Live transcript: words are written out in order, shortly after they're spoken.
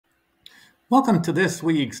Welcome to this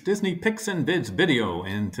week's Disney Pics and Vids video,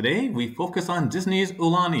 and today we focus on Disney's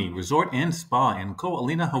Aulani Resort and Spa in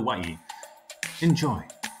Aulani, Hawaii. Enjoy!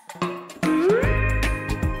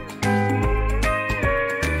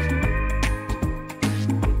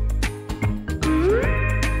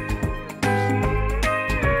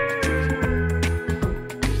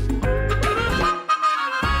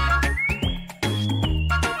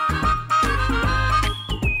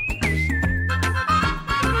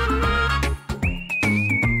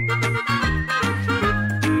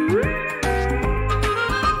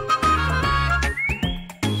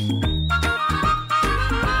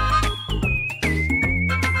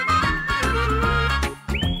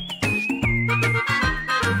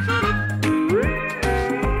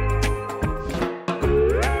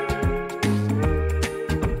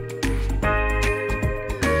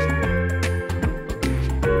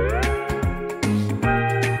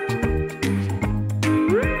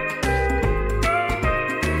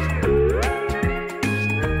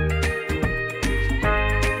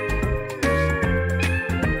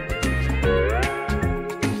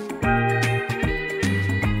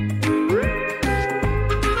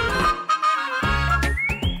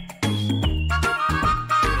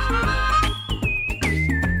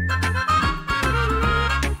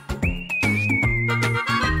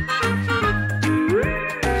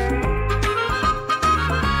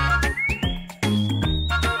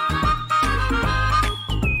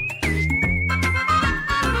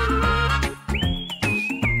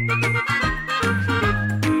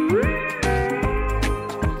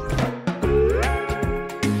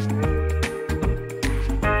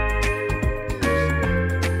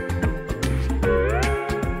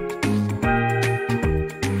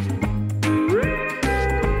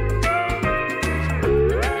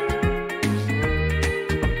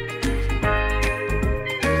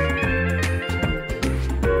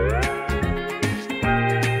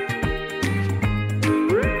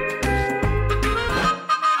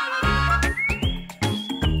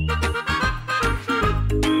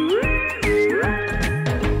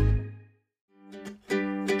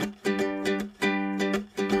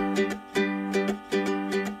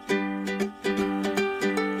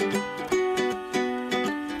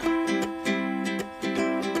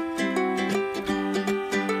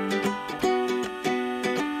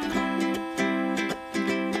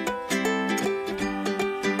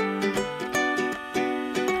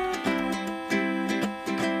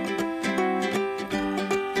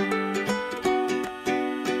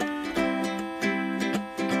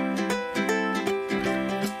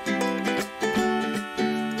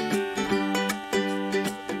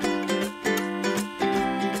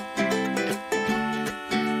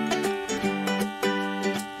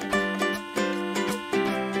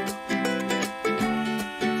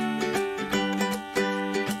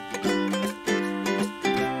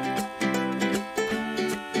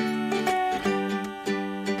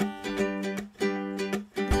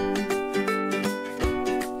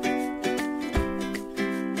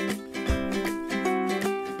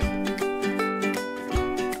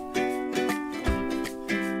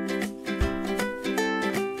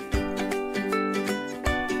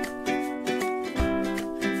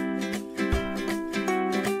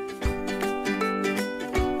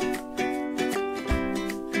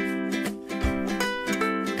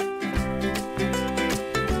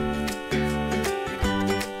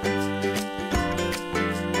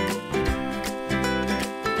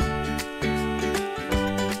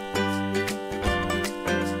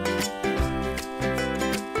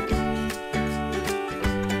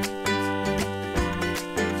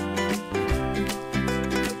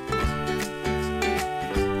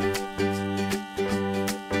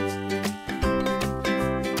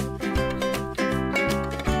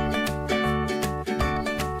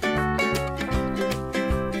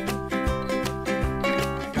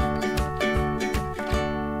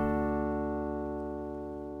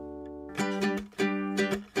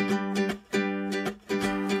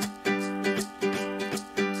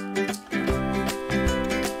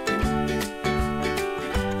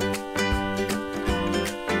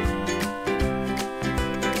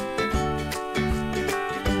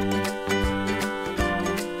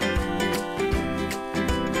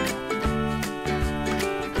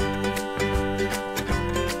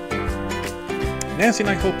 Nancy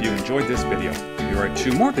and I hope you enjoyed this video. Here are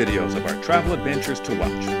 2 more videos of our travel adventures to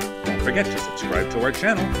watch. Don't forget to subscribe to our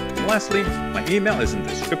channel. And lastly, my email is in the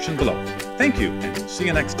description below. Thank you, and we'll see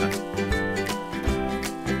you next time.